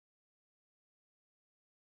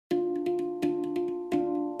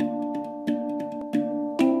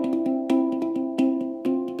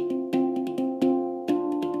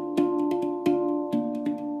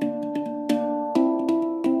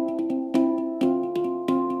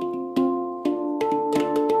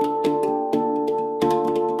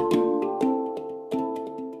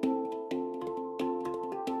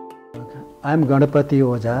I'm Gana Pati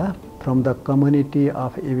Ojha from the community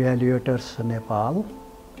of evaluators Nepal.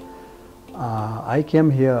 I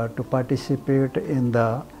came here to participate in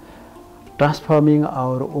the transforming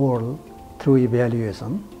our world through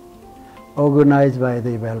evaluation organized by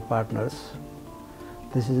the EvalPartners.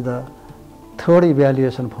 This is the third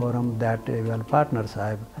evaluation forum that EvalPartners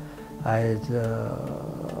has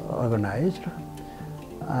organized,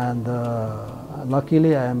 and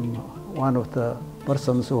luckily I am one of the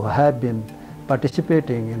persons who have been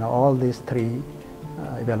participating in all these three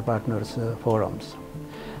EvalPartners forums.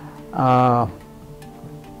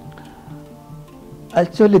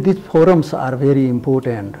 Actually, these forums are very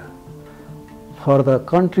important for the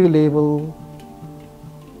country level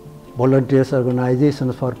volunteers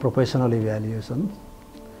organizations for professional evaluation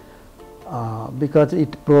because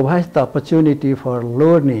it provides the opportunity for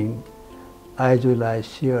learning as well as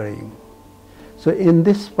sharing. So in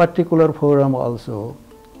this particular forum also,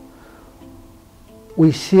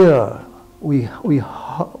 we share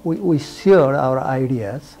our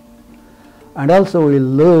ideas, and also we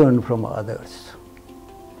learn from others.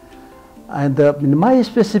 And in my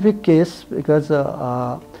specific case, because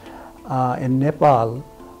in Nepal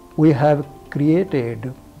we have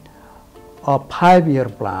created a 5-year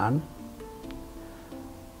plan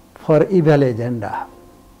for EvalAgenda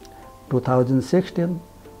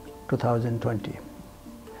 2016-2020,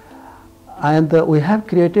 and we have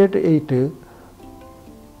created it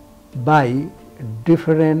by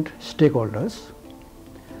different stakeholders,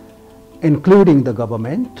 including the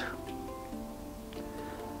government,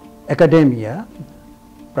 academia,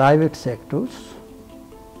 private sectors,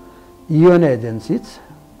 UN agencies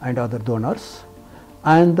and other donors,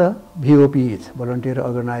 and the VOPs, volunteer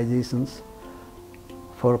organizations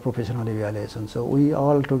for professional evaluation. So we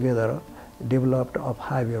all together developed a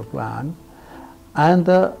 5-year plan, and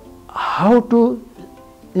how to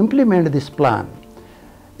implement this plan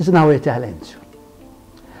is now a challenge.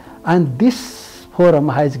 And this forum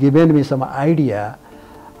has given me some idea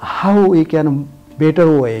how we can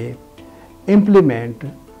better way implement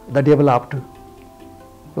the developed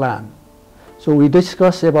plan. So we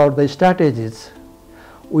discuss about the strategies,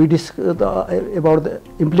 we discuss about the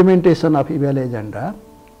implementation of EvalAgenda,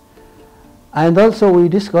 and also we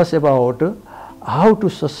discuss about how to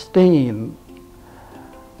sustain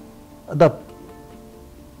the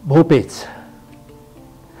VOPs.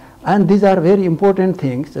 And these are very important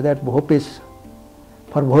things that for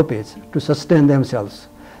VOPs to sustain themselves.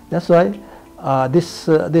 That's why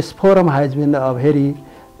this forum has been very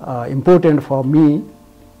important for me.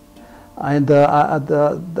 And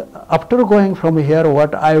after going from here,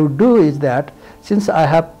 what I would do is that since I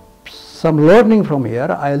have some learning from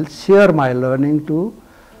here, I'll share my learning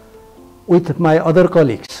with my other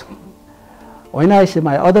colleagues. When I say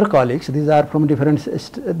my other colleagues, these are different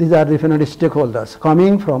stakeholders,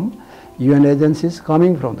 coming from UN agencies,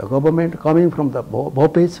 coming from the government, coming from the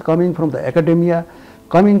VOPs, coming from the academia,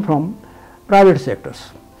 coming from private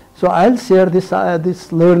sectors. So I'll share this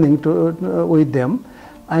learning with them,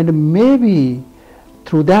 and maybe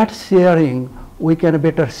through that sharing we can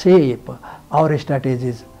better shape our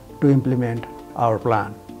strategies to implement our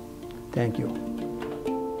plan. Thank you.